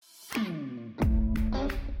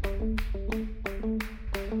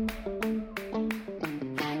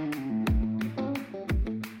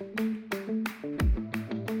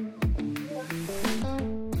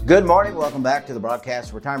Good morning. Welcome back to the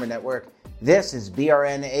Broadcast Retirement Network. This is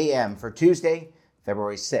BRN AM for Tuesday,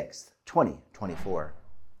 February 6th, 2024.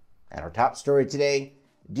 And our top story today,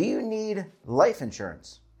 do you need life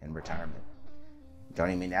insurance in retirement?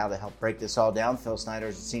 Joining me now to help break this all down, Phil Snyder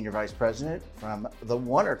is the Senior Vice President from the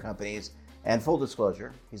Warner Companies. And full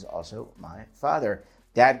disclosure, he's also my father.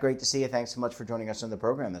 Dad, great to see you. Thanks so much for joining us on the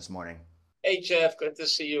program this morning. Hey, Jeff, good to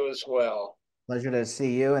see you as well. Pleasure to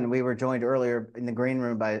see you. And we were joined earlier in the green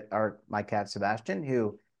room by my cat, Sebastian,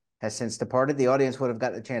 who has since departed. The audience would have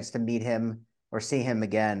gotten a chance to meet him or see him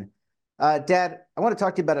again. Dad, I want to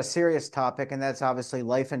talk to you about a serious topic, and that's obviously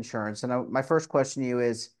life insurance. And my first question to you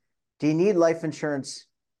is, do you need life insurance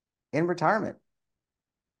in retirement?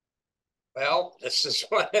 Well, this is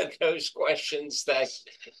one of those questions that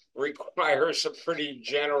requires a pretty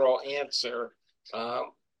general answer.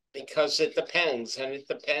 Because it depends, and it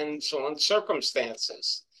depends on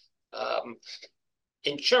circumstances.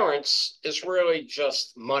 Insurance is really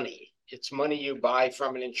just money. It's money you buy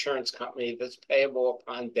from an insurance company that's payable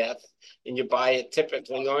upon death, and you buy it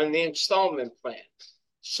typically on the installment plan.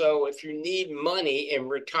 So if you need money in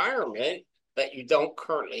retirement that you don't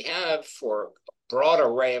currently have for a broad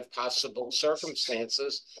array of possible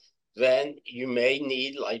circumstances, then you may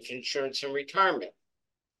need life insurance in retirement.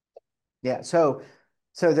 Yeah,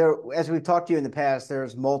 so there, as we've talked to you in the past,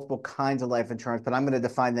 there's multiple kinds of life insurance, but I'm going to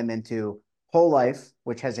define them into whole life,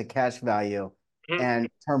 which has a cash value, and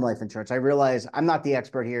term life insurance. I realize I'm not the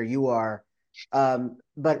expert here, you are,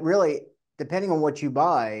 but really, depending on what you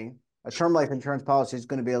buy, a term life insurance policy is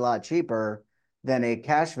going to be a lot cheaper than a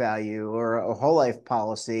cash value or a whole life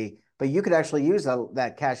policy, but you could actually use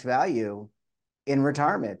that cash value in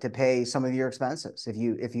retirement to pay some of your expenses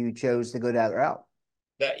if you chose to go that route.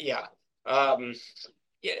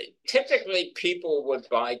 Yeah, typically people would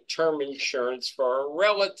buy term insurance for a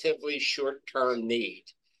relatively short-term need.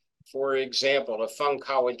 For example, to fund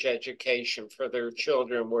college education for their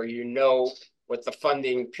children, where you know what the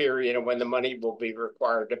funding period and when the money will be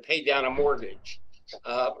required to pay down a mortgage,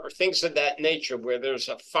 or things of that nature, where there's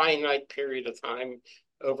a finite period of time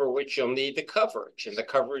over which you'll need the coverage, and the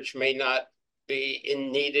coverage may not be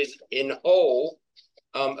needed in whole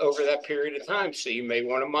over that period of time. So you may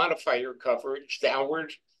want to modify your coverage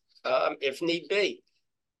downward if need be.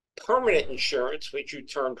 Permanent insurance, which you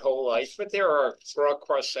termed whole life, but there are a broad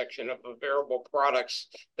cross-section of available products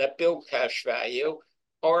that build cash value,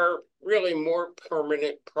 are really more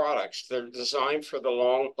permanent products. They're designed for the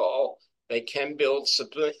long haul. They can build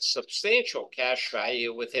substantial cash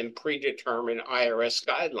value within predetermined IRS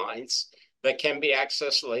guidelines that can be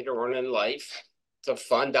accessed later on in life to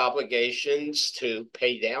fund obligations, to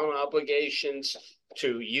pay down obligations,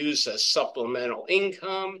 to use as supplemental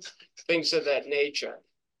income, things of that nature.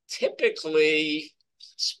 Typically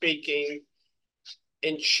speaking,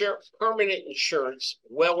 permanent insurance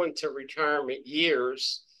well into retirement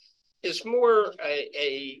years is more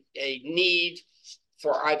a need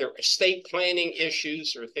for either estate planning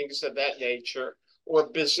issues or things of that nature,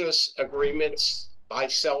 or business agreements,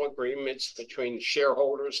 buy-sell agreements between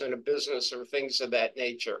shareholders in a business, or things of that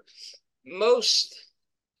nature. Most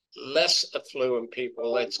less affluent people,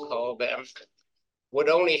 let's call them, would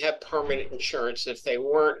only have permanent insurance if they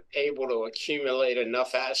weren't able to accumulate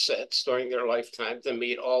enough assets during their lifetime to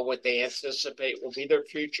meet all what they anticipate will be their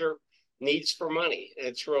future needs for money. And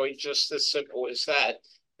it's really just as simple as that.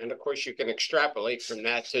 And of course, you can extrapolate from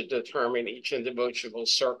that to determine each individual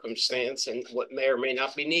circumstance and what may or may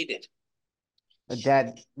not be needed.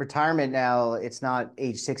 Dad, retirement now, it's not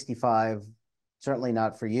age 65, certainly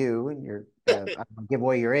not for you. You're I don't give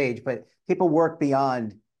away your age, but people work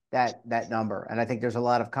beyond that number. And I think there's a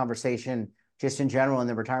lot of conversation just in general in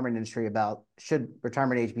the retirement industry about should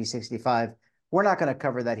retirement age be 65? We're not going to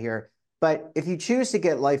cover that here. But if you choose to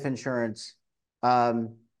get life insurance at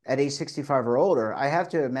age 65 or older, I have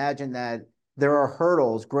to imagine that there are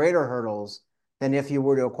hurdles, greater hurdles, than if you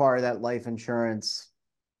were to acquire that life insurance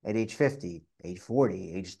at age 50, age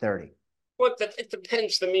 40, age 30. Well, it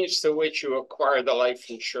depends the means to which you acquire the life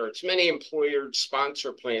insurance. Many employer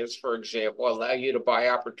sponsor plans, for example, allow you to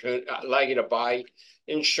buy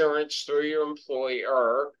insurance through your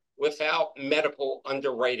employer without medical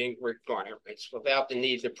underwriting requirements, without the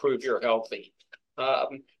need to prove you're healthy.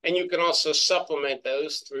 And you can also supplement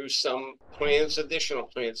those through some additional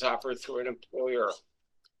plans offered through an employer.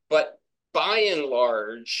 But by and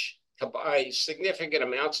large, to buy significant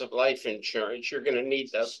amounts of life insurance, you're going to need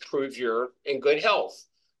to prove you're in good health,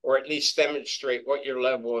 or at least demonstrate what your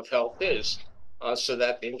level of health is, so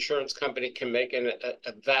that the insurance company can make a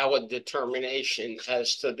valid determination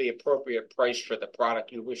as to the appropriate price for the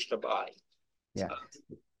product you wish to buy. Yeah.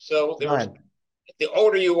 So the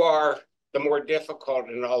older you are, the more difficult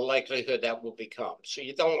in all likelihood that will become. So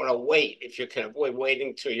you don't want to wait. If you can avoid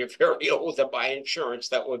waiting till you're very old to buy insurance,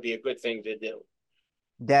 that would be a good thing to do.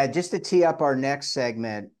 Dad, just to tee up our next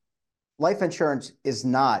segment, life insurance is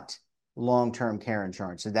not long-term care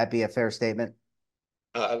insurance. Would that be a fair statement?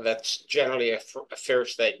 That's generally a fair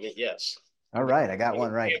statement, yes. All right, I got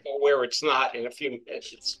one right. Where it's not in a few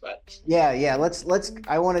minutes, but Yeah. Let's.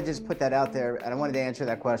 I want to just put that out there, and I wanted to answer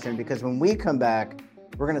that question because when we come back,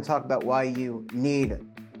 we're going to talk about why you need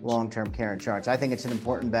long-term care insurance. I think it's an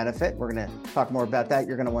important benefit. We're going to talk more about that.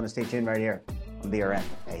 You're going to want to stay tuned right here on BRN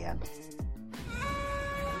AM.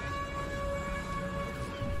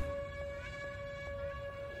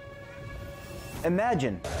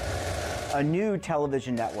 Imagine a new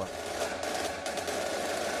television network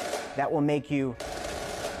that will make you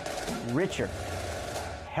richer,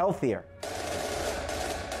 healthier,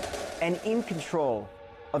 and in control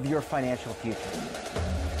of your financial future.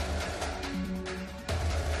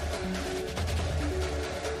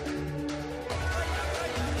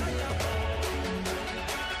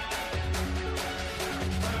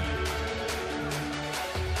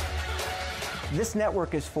 This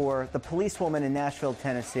network is for the policewoman in Nashville,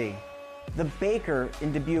 Tennessee, the baker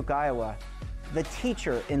in Dubuque, Iowa, the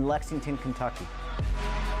teacher in Lexington, Kentucky.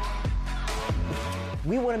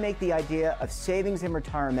 We want to make the idea of savings and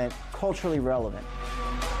retirement culturally relevant.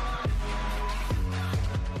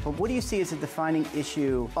 But what do you see as a defining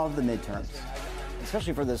issue of the midterms?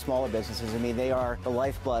 Especially for the smaller businesses. I mean, they are the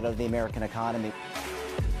lifeblood of the American economy.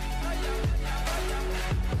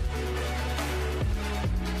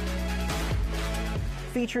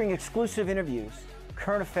 Featuring exclusive interviews,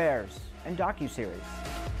 current affairs, and docuseries.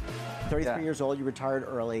 33 years old, you retired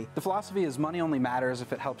early. The philosophy is money only matters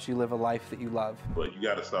if it helps you live a life that you love. But you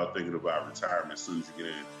got to start thinking about retirement as soon as you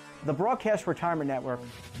get in. The Broadcast Retirement Network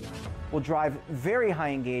will drive very high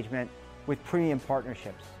engagement with premium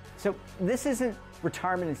partnerships. So this isn't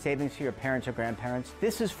retirement and savings for your parents or grandparents.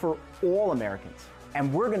 This is for all Americans.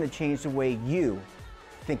 And we're going to change the way you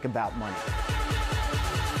think about money.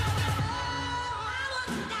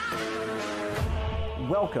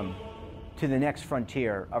 Welcome to the next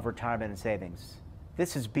frontier of retirement and savings.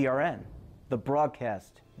 This is BRN, the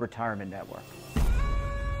Broadcast Retirement Network.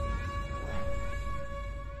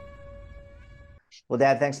 Well,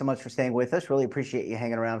 Dad, thanks so much for staying with us. Really appreciate you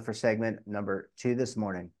hanging around for segment number 2 this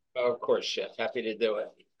morning. Oh, of course, Chef. Happy to do it.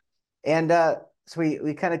 And so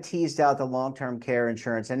we kind of teased out the long-term care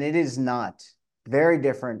insurance, and it is not very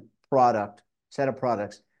different set of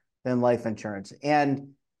products than life insurance. And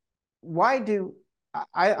why do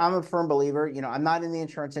I'm a firm believer, I'm not in the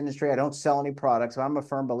insurance industry. I don't sell any products, but I'm a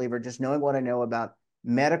firm believer just knowing what I know about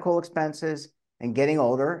medical expenses and getting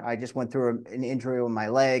older. I just went through an injury with my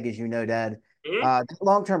leg, as you know, Dad.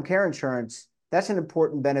 Long-term care insurance, that's an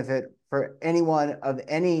important benefit for anyone of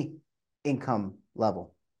any income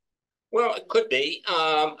level. Well, it could be.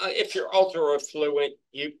 If you're ultra affluent,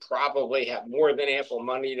 you probably have more than ample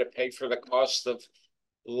money to pay for the cost of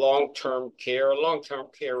long-term care. Long-term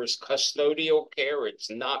care is custodial care.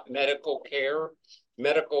 It's not medical care.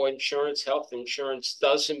 Medical insurance, health insurance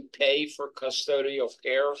doesn't pay for custodial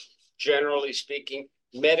care. Generally speaking,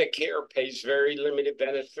 Medicare pays very limited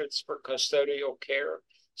benefits for custodial care.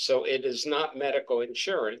 So it is not medical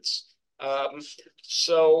insurance.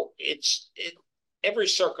 So every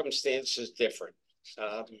circumstance is different.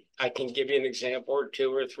 I can give you an example or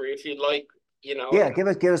 2 or 3 if you'd like. Yeah, give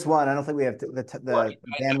us one. I don't think we have the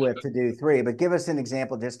bandwidth to do 3, but give us an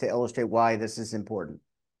example just to illustrate why this is important.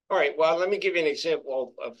 All right. Well, let me give you an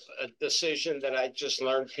example of a decision that I just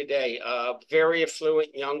learned today. Very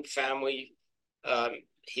affluent young family.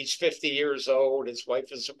 He's 50 years old. His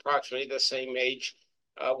wife is approximately the same age.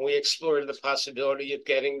 We explored the possibility of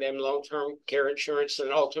getting them long-term care insurance,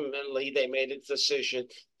 and ultimately they made a decision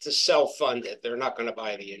to self-fund it. They're not going to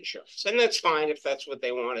buy the insurance, and that's fine if that's what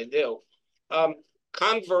they want to do.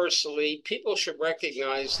 Conversely, people should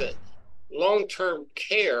recognize that long-term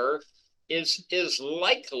care is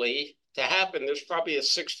likely to happen. There's probably a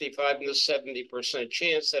 65 to 70%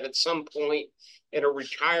 chance that at some point in a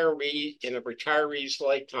retiree's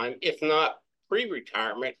lifetime, if not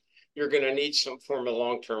pre-retirement, you're going to need some form of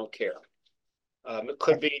long-term care. It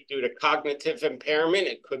could be due to cognitive impairment.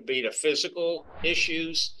 It could be to physical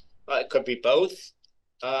issues. It could be both.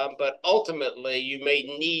 But ultimately, you may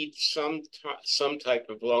need some type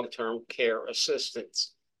of long-term care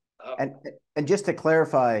assistance. And just to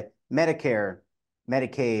clarify, Medicare,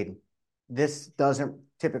 Medicaid, this doesn't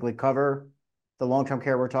typically cover the long-term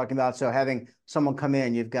care we're talking about. So having someone come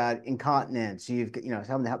in, you've got incontinence, you've got,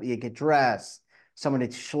 someone to help you get dressed, someone to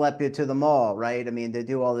schlep you to the mall, right? I mean, they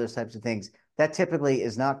do all those types of things. that typically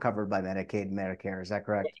is not covered by Medicaid and Medicare. Is that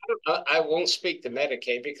correct? I won't speak to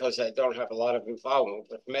Medicaid because I don't have a lot of involvement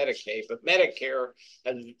with Medicaid, but Medicare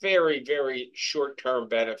has very, very short-term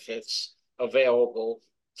benefits available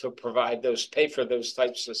to provide those, pay for those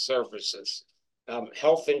types of services.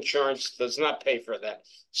 Health insurance does not pay for that.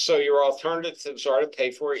 So your alternatives are to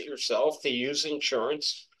pay for it yourself, to use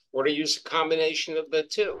insurance, or to use a combination of the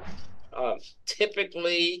two.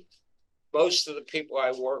 Typically, most of the people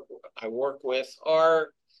I work with are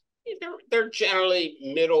they're generally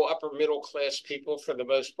upper middle class people for the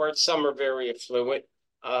most part. Some are very affluent,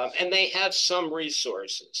 and they have some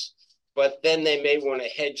resources, but then they may want to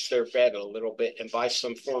hedge their bet a little bit and buy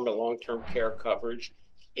some form of long-term care coverage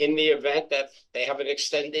in the event that they have an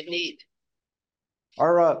extended need.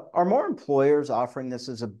 Are more employers offering this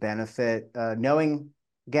as a benefit? Knowing,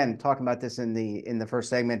 again, talking about this in the first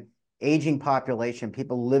segment, aging population,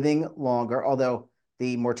 people living longer, although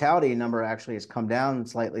the mortality number actually has come down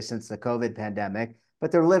slightly since the COVID pandemic,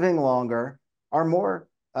 but they're living longer. Are more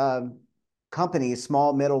companies,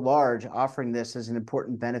 small, middle, large, offering this as an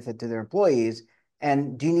important benefit to their employees?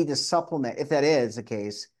 And do you need to supplement, if that is the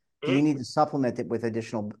case, do you need to supplement it with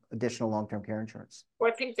additional long-term care insurance?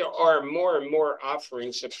 Well, I think there are more and more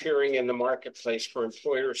offerings appearing in the marketplace for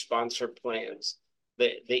employer-sponsored plans.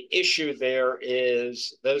 The issue there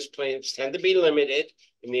is those plans tend to be limited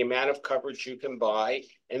in the amount of coverage you can buy,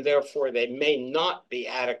 and therefore they may not be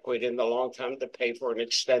adequate in the long term to pay for an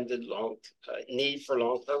extended need for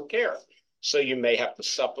long-term care. So you may have to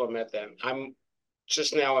supplement them. I'm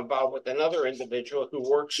just now involved with another individual who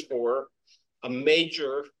works for a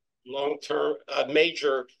major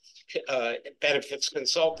benefits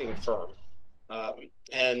consulting firm.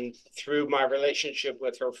 And through my relationship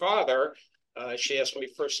with her father, she asked me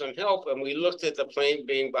for some help, and we looked at the plan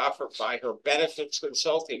being offered by her benefits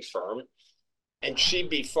consulting firm, and she'd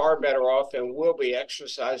be far better off and will be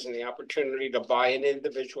exercising the opportunity to buy an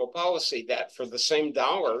individual policy that for the same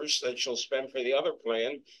dollars that she'll spend for the other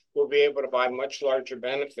plan, will be able to buy much larger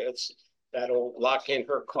benefits that'll lock in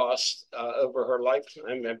her costs over her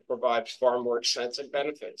lifetime and provide far more expensive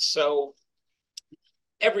benefits. So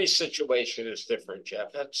every situation is different, Jeff.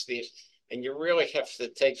 And you really have to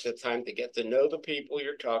take the time to get to know the people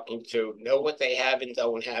you're talking to, know what they have and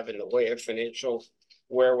don't have in the way of financial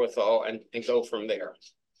wherewithal, and go from there.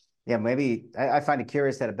 Yeah, maybe I find it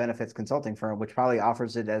curious that a benefits consulting firm, which probably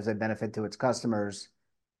offers it as a benefit to its customers,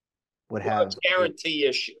 would have it's a guarantee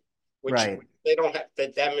issue, which right. They don't have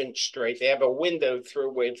to demonstrate. They have a window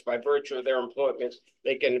through which, by virtue of their employment,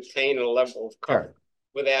 they can obtain a level of coverage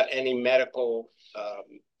without any medical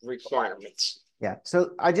requirements. Yeah.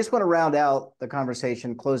 So I just want to round out the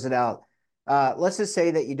conversation, close it out. Let's just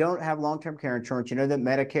say that you don't have long-term care insurance. You know that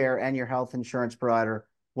Medicare and your health insurance provider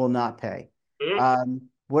will not pay. Mm-hmm.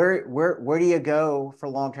 Where do you go for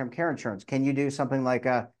long-term care insurance? Can you do something like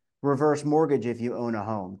a reverse mortgage if you own a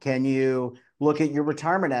home? Can you look at your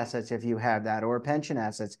retirement assets if you have that, or pension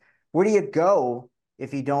assets? Where do you go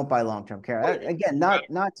if you don't buy long-term care? Again,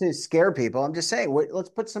 not to scare people. I'm just saying, let's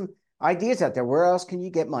put some ideas out there. Where else can you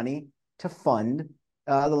get money to fund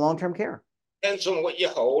the long-term care? Depends on what you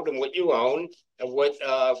hold and what you own, and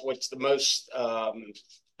what's the most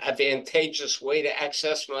advantageous way to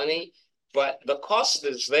access money. But the cost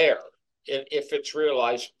is there if it's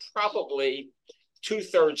realized. Probably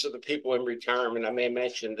 2/3 of the people in retirement, I may have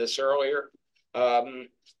mentioned this earlier,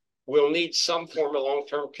 will need some form of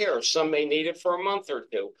long-term care. Some may need it for a month or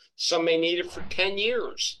two. Some may need it for 10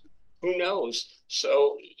 years. Who knows?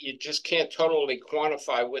 So you just can't totally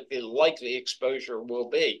quantify what the likely exposure will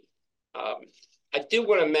be. I do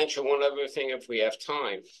want to mention one other thing if we have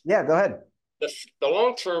time. Yeah, go ahead. The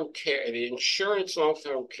long-term care, the insurance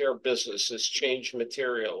long-term care business has changed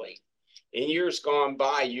materially. In years gone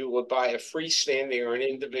by, you would buy a freestanding or an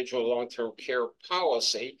individual long-term care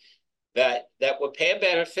policy that would pay a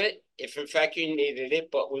benefit if in fact you needed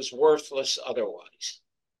it, but was worthless otherwise.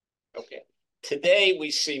 Okay. Today,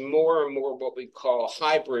 we see more and more what we call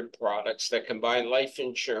hybrid products that combine life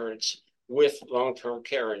insurance with long-term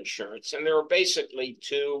care insurance. And there are basically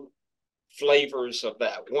two flavors of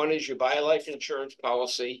that. One is you buy a life insurance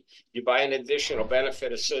policy, you buy an additional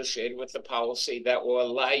benefit associated with the policy that will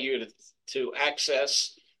allow you to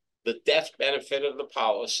access the death benefit of the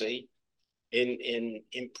policy in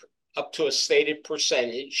up to a stated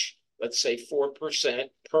percentage, let's say 4%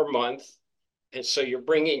 per month. And so you're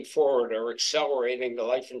bringing forward or accelerating the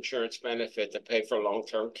life insurance benefit to pay for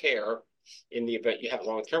long-term care in the event you have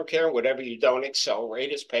long-term care. Whatever you don't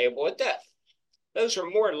accelerate is payable at death. Those are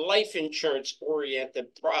more life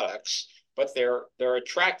insurance-oriented products, but they're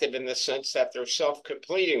attractive in the sense that they're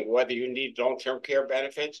self-completing, whether you need long-term care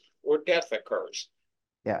benefits or death occurs.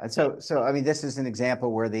 Yeah. And so I mean, this is an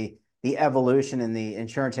example where the evolution in the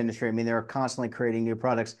insurance industry, I mean, they're constantly creating new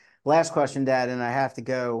products. Last question, Dad, and I have to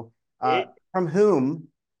go. From whom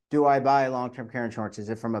do I buy long-term care insurance? Is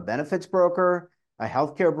it from a benefits broker, a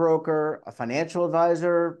healthcare broker, a financial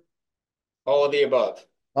advisor? All of the above.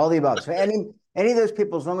 All the above. So any of those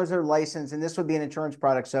people, as long as they're licensed, and this would be an insurance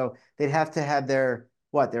product, so they'd have to have their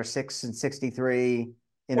 6 and 63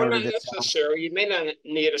 in Well, order not to sell. necessary. You may not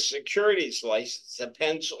need a securities license.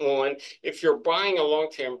 Depends on if you're buying a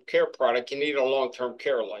long-term care product, you need a long-term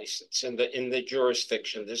care license in the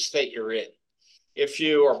jurisdiction, the state you're in. If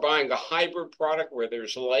you are buying a hybrid product where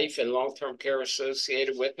there's life and long-term care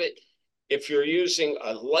associated with it, if you're using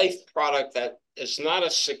a life product that is not a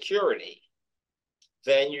security,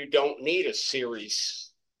 then you don't need a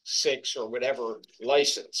Series 6 or whatever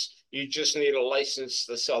license. You just need a license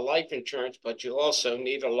to sell life insurance, but you also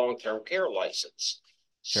need a long-term care license.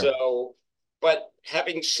 Sure. So, but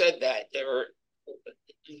having said that,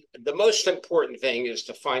 the most important thing is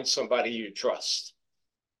to find somebody you trust.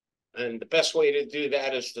 And the best way to do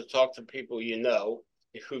that is to talk to people you know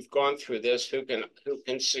who've gone through this, who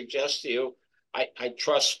can suggest to you, I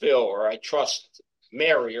trust Phil, or I trust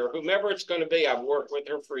Mary, or whomever it's going to be. I've worked with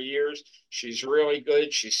her for years. She's really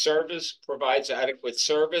good. She provides adequate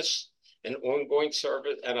service and ongoing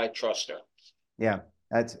service, and I trust her. Yeah,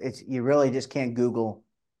 you really just can't Google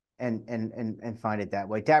and find it that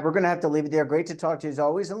way. Dad, we're going to have to leave it there. Great to talk to you as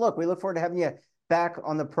always. And look, we look forward to having you back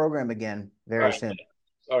on the program again very soon.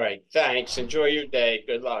 All right. Thanks. Enjoy your day.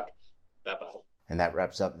 Good luck. Bye-bye. And that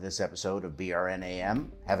wraps up this episode of BRNAM.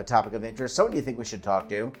 Have a topic of interest, someone you think we should talk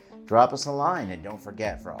to, drop us a line. And don't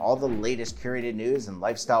forget, for all the latest curated news and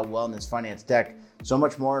lifestyle, wellness, finance, tech, so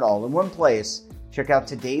much more and all in one place, check out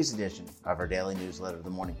today's edition of our daily newsletter, The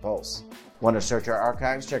Morning Pulse. Want to search our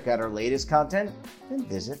archives, check out our latest content, and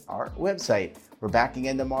visit our website. We're back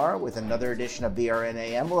again tomorrow with another edition of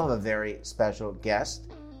BRNAM. We'll have a very special guest.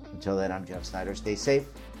 Until then, I'm Jeff Snyder. Stay safe,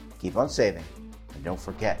 keep on saving, and don't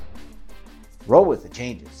forget, roll with the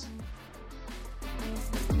changes.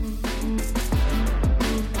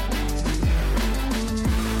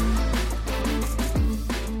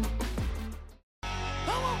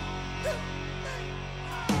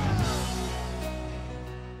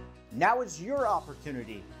 Now is your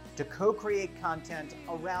opportunity to co-create content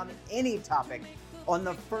around any topic on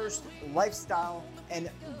the first lifestyle and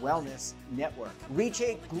wellness network. Reach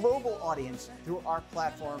a global audience through our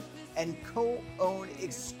platform and co-own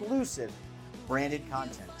exclusive branded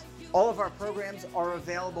content. All of our programs are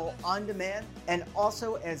available on demand and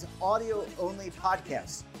also as audio-only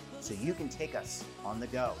podcasts, so you can take us on the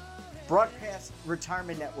go. Broadcast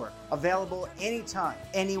Retirement Network, available anytime,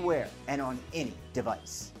 anywhere, and on any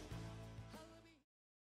device.